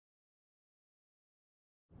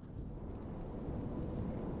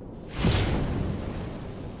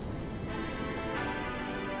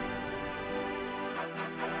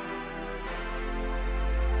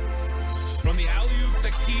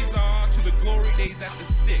the keys are to the glory days at the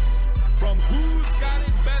stick. From who's got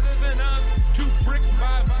it better than us to brick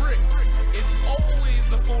by brick. It's always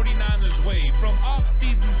the 49ers way, from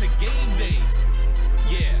off-season to game day.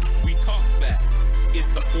 Yeah, we talk back.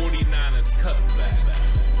 It's the 49ers cutback.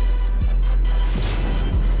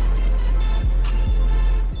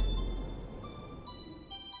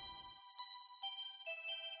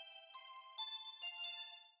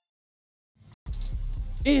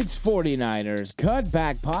 It's 49ers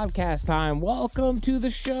Cutback Podcast time. Welcome to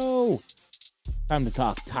the show. Time to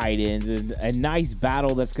talk tight ends. And a nice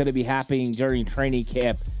battle that's going to be happening during training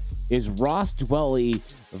camp is Ross Dwelley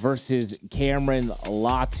versus Cameron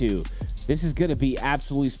Latu. This is going to be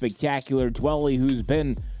absolutely spectacular. Dwelley, who's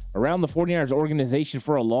been around the 49ers organization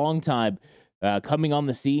for a long time, coming on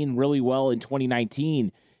the scene really well in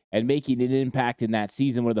 2019 and making an impact in that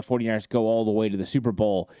season where the 49ers go all the way to the Super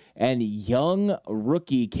Bowl. And young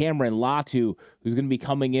rookie Cameron Latu, who's going to be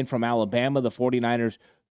coming in from Alabama, the 49ers'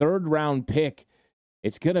 third-round pick.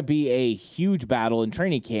 It's going to be a huge battle in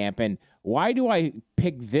training camp. And why do I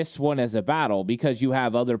pick this one as a battle? Because you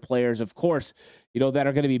have other players, of course, that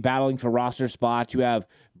are going to be battling for roster spots. You have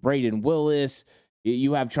Braden Willis,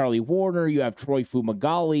 you have Charlie Warner, you have Troy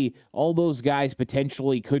Fumagalli. All those guys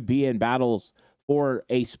potentially could be in battles for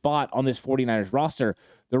a spot on this 49ers roster.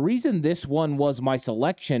 The reason this one was my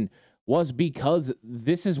selection was because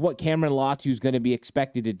this is what Cameron Latu is going to be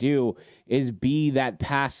expected to do, is be that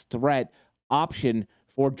pass threat option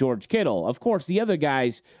for George Kittle. Of course, the other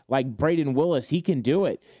guys like Braden Willis, he can do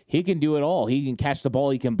it. He can do it all. He can catch the ball.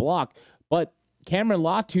 He can block. But Cameron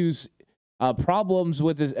Latu's problems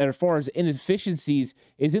with his, as far as inefficiencies,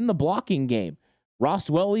 is in the blocking game. Ross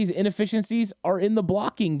Dwelley's inefficiencies are in the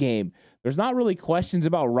blocking game. There's not really questions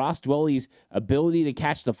about Ross Dwelley's ability to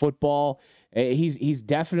catch the football. He's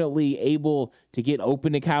definitely able to get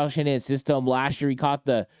open to Kyle Shanahan's system. Last year, he caught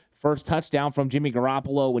the first touchdown from Jimmy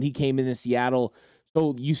Garoppolo when he came into Seattle.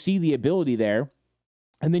 So you see the ability there.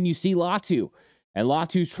 And then you see Latu. And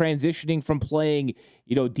Latu's transitioning from playing,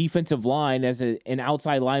 defensive line as an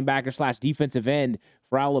outside linebacker / defensive end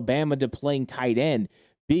for Alabama to playing tight end.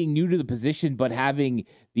 Being new to the position, but having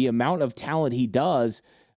the amount of talent he does,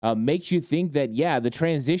 makes you think that, the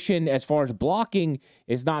transition as far as blocking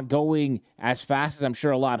is not going as fast as I'm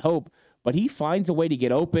sure a lot hope, but he finds a way to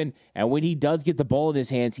get open, and when he does get the ball in his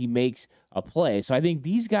hands, he makes a play. So I think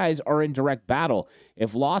these guys are in direct battle.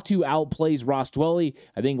 If Latu outplays Ross Dwelley,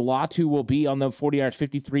 I think Latu will be on the 49ers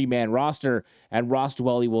 53-man roster, and Ross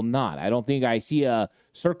Dwelley will not. I don't think I see a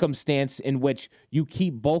circumstance in which you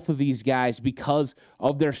keep both of these guys because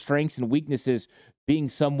of their strengths and weaknesses being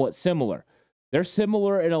somewhat similar. They're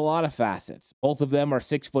similar in a lot of facets. Both of them are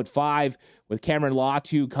 6'5", with Cameron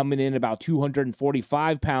Latu coming in about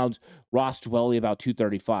 245 pounds, Ross Dwelley about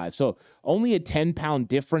 235. So only a 10-pound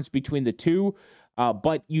difference between the two,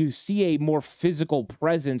 but you see a more physical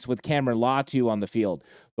presence with Cameron Latu on the field.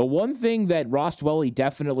 The one thing that Ross Dwelley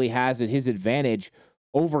definitely has at his advantage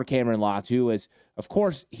over Cameron Latu is, of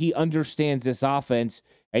course, he understands this offense,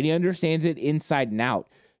 and he understands it inside and out.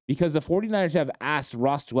 Because the 49ers have asked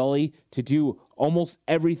Ross Dwelley to do almost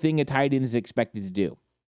everything a tight end is expected to do.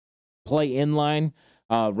 Play inline,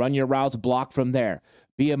 run your routes, block from there.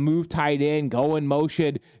 Be a move tight end, go in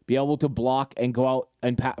motion, be able to block and go out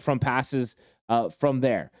and from passes from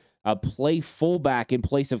there. Play fullback in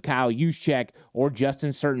place of Kyle Juszczyk or just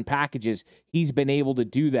in certain packages. He's been able to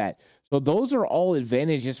do that. So those are all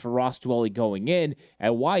advantages for Ross Dwelley going in,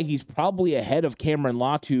 and why he's probably ahead of Cameron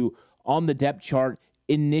Latu on the depth chart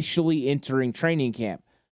initially entering training camp.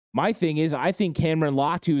 My thing is, I think Cameron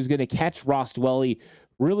Latu is going to catch Ross Dwelley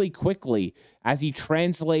really quickly as he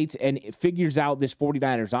translates and figures out this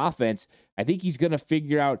 49ers offense. I think he's going to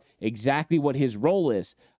figure out exactly what his role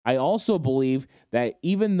is. I also believe that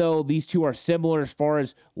even though these two are similar as far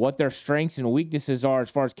as what their strengths and weaknesses are as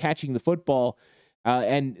far as catching the football,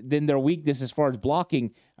 and then their weakness as far as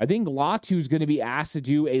blocking, I think Latu is going to be asked to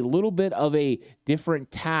do a little bit of a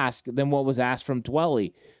different task than what was asked from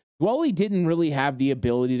Dwelley. Dwelley didn't really have the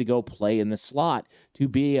ability to go play in the slot, to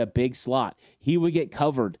be a big slot. He would get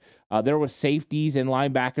covered. There were safeties and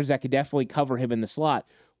linebackers that could definitely cover him in the slot,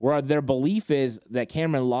 where their belief is that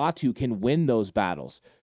Cameron Latu can win those battles.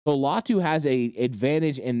 So Latu has an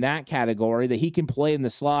advantage in that category, that he can play in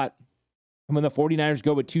the slot. And when the 49ers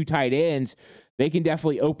go with two tight ends, they can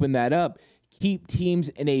definitely open that up, keep teams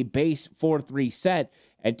in a base 4-3 set,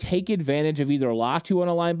 and take advantage of either Latu on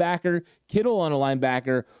a linebacker, Kittle on a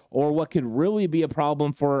linebacker, or what could really be a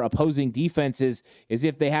problem for opposing defenses is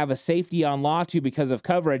if they have a safety on Latu because of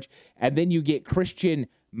coverage, and then you get Christian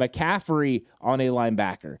McCaffrey on a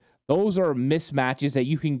linebacker. Those are mismatches that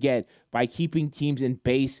you can get by keeping teams in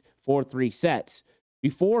base 4-3 sets.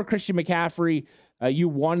 Before Christian McCaffrey, you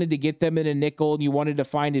wanted to get them in a nickel, and you wanted to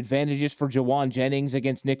find advantages for Jawan Jennings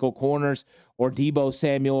against nickel corners or Deebo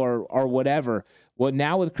Samuel or whatever. Well,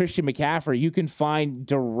 now with Christian McCaffrey, you can find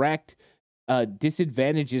direct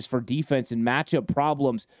disadvantages for defense and matchup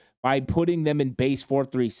problems by putting them in base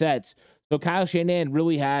 4-3 sets. So Kyle Shanahan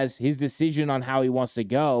really has his decision on how he wants to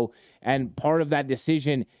go, and part of that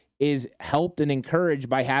decision is helped and encouraged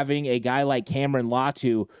by having a guy like Cameron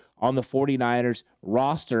Latu on the 49ers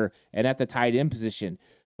roster and at the tight end position.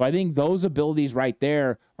 So I think those abilities right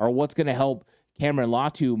there are what's going to help Cameron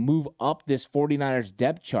Latu move up this 49ers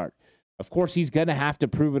depth chart. Of course, he's going to have to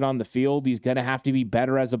prove it on the field. He's going to have to be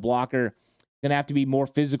better as a blocker, going to have to be more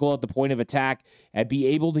physical at the point of attack, and be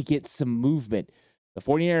able to get some movement. The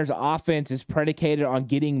 49ers offense is predicated on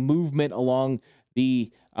getting movement along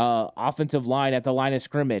the offensive line at the line of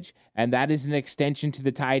scrimmage, and that is an extension to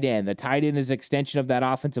the tight end. The tight end is an extension of that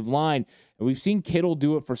offensive line, and we've seen Kittle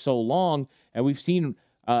do it for so long, and we've seen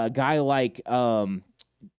a guy like Charlie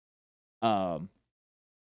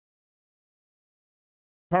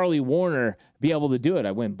Warner be able to do it.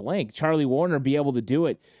 I went blank. Charlie Warner be able to do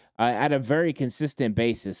it at a very consistent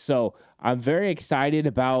basis. So I'm very excited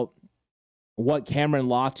about what Cameron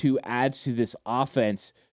Latu adds to this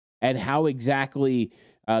offense and how exactly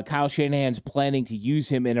Kyle Shanahan's planning to use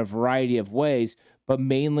him in a variety of ways, but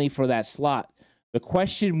mainly for that slot. The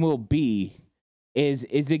question will be, is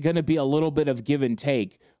it going to be a little bit of give and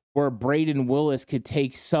take where Braden Willis could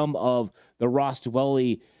take some of the Ross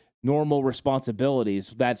Dwelley normal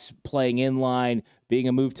responsibilities? That's playing in line, being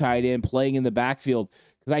a move tight end, playing in the backfield.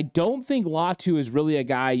 Because I don't think Latu is really a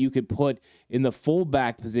guy you could put in the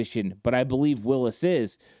fullback position, but I believe Willis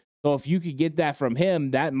is. So if you could get that from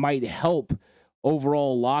him, that might help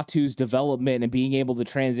overall Latu's development and being able to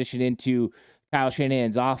transition into Kyle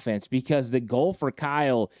Shanahan's offense, because the goal for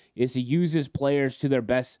Kyle is to use his players to their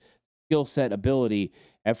best skill set ability.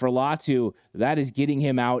 And for Latu, that is getting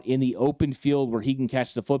him out in the open field where he can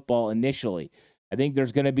catch the football initially. I think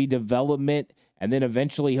there's going to be development, and then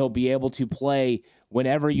eventually he'll be able to play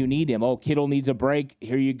whenever you need him. Oh, Kittle needs a break.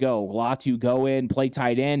 Here you go. Latu, go in, play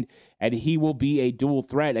tight end, and he will be a dual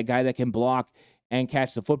threat, a guy that can block and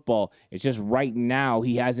catch the football. It's just right now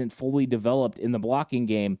he hasn't fully developed in the blocking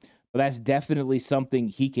game, but that's definitely something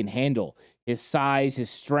he can handle. His size, his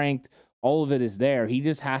strength, all of it is there. He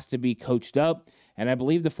just has to be coached up, and I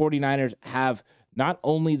believe the 49ers have not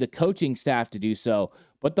only the coaching staff to do so,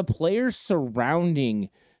 but the players surrounding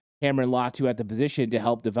Cameron Latu at the position to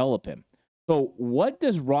help develop him. So what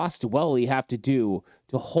does Ross Dwelley have to do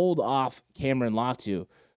to hold off Cameron Latu?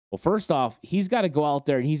 Well, first off, he's got to go out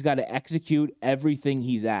there and he's got to execute everything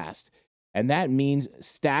he's asked. And that means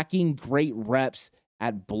stacking great reps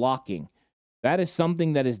at blocking. That is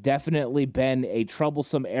something that has definitely been a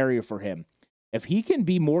troublesome area for him. If he can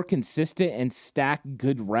be more consistent and stack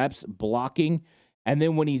good reps blocking, and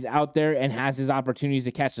then when he's out there and has his opportunities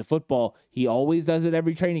to catch the football, he always does it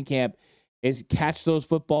every training camp, is catch those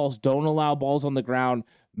footballs, don't allow balls on the ground,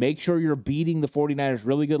 make sure you're beating the 49ers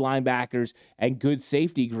really good linebackers and good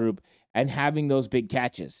safety group and having those big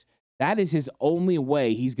catches. That is his only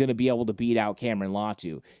way he's going to be able to beat out Cameron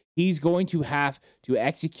Latu. He's going to have to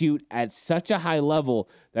execute at such a high level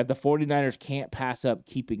that the 49ers can't pass up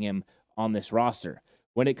keeping him on this roster.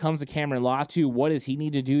 When it comes to Cameron Latu, what does he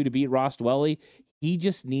need to do to beat Ross Dwelley? He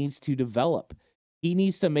just needs to develop. He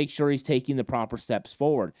needs to make sure he's taking the proper steps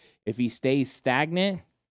forward. If he stays stagnant,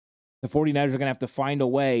 the 49ers are going to have to find a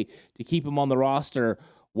way to keep him on the roster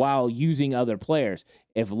while using other players.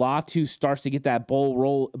 If Latu starts to get that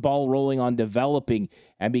ball rolling on developing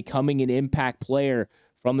and becoming an impact player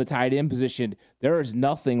from the tight end position, there is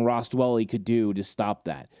nothing Ross Dwelley could do to stop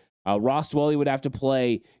that. Ross Dwelley would have to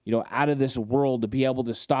play, out of this world to be able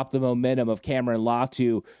to stop the momentum of Cameron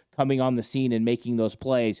Latu coming on the scene and making those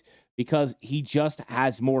plays, because he just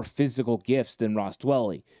has more physical gifts than Ross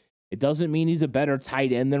Dwelley. It doesn't mean he's a better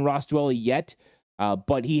tight end than Ross Dwelley yet,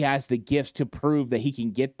 but he has the gifts to prove that he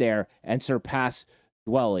can get there and surpass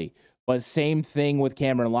Dwelley. But same thing with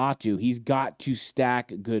Cameron Latu. He's got to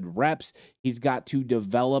stack good reps. He's got to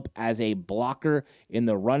develop as a blocker in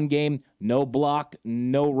the run game. No block,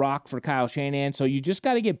 no rock for Kyle Shanahan. So you just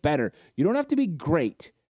got to get better. You don't have to be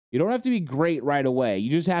great. You don't have to be great right away. You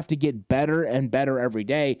just have to get better and better every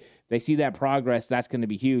day. If they see that progress, that's going to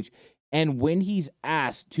be huge. And when he's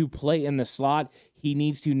asked to play in the slot, he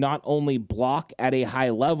needs to not only block at a high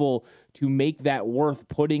level to make that worth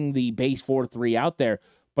putting the base 4-3 out there,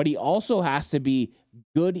 but he also has to be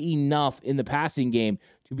good enough in the passing game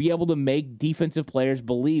to be able to make defensive players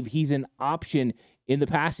believe he's an option in the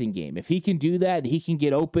passing game. If he can do that, he can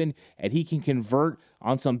get open and he can convert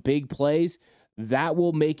on some big plays, that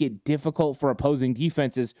will make it difficult for opposing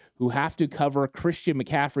defenses who have to cover Christian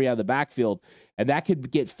McCaffrey out of the backfield. And that could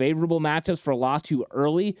get favorable matchups for Latu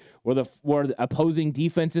early, where the opposing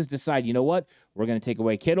defenses decide, you know what, we're going to take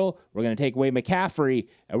away Kittle, we're going to take away McCaffrey,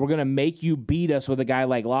 and we're going to make you beat us with a guy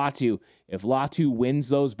like Latu. If Latu wins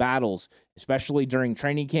those battles, especially during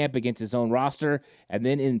training camp against his own roster, and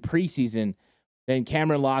then in preseason, then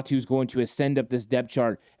Cameron Latu is going to ascend up this depth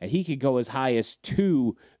chart, and he could go as high as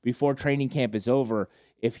 2 before training camp is over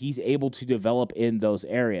if he's able to develop in those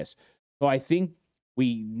areas. So I think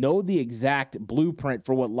we know the exact blueprint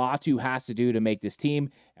for what Latu has to do to make this team,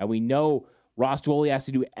 and we know Ross Dwelley has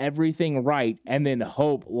to do everything right and then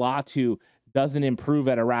hope Latu doesn't improve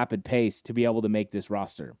at a rapid pace to be able to make this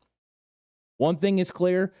roster. One thing is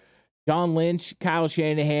clear, John Lynch, Kyle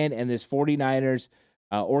Shanahan, and this 49ers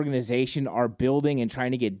organization are building and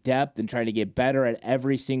trying to get depth and trying to get better at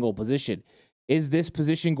every single position. Is this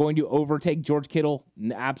position going to overtake George Kittle?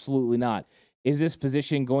 Absolutely not. Is this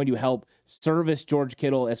position going to help service George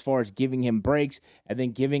Kittle as far as giving him breaks and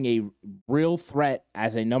then giving a real threat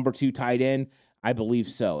as a number 2 tight end? I believe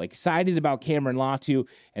so. Excited about Cameron Latu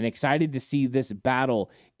and excited to see this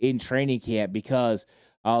battle in training camp because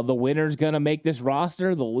the winner's going to make this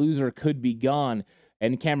roster. The loser could be gone.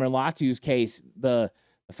 In Cameron Latu's case, the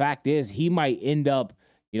fact is he might end up,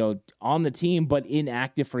 on the team, but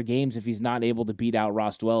inactive for games if he's not able to beat out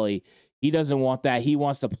Ross Dwelley. He doesn't want that. He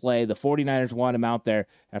wants to play. The 49ers want him out there.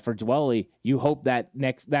 And for Dwelley, you hope that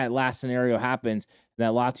last scenario happens,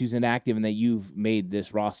 that Latu's inactive and that you've made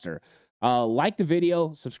this roster. Like the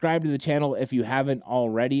video, subscribe to the channel if you haven't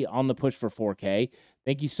already on the push for 4K.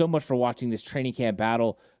 Thank you so much for watching this training camp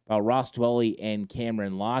battle about Ross Dwelley and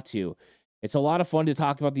Cameron Latu. It's a lot of fun to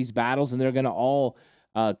talk about these battles, and they're going to all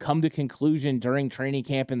come to conclusion during training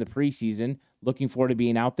camp in the preseason. Looking forward to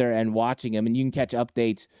being out there and watching them, and you can catch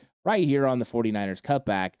updates right here on the 49ers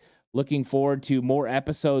Cutback. Looking forward to more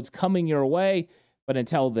episodes coming your way, but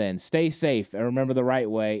until then, stay safe, and remember the right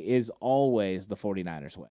way is always the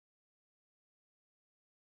 49ers way.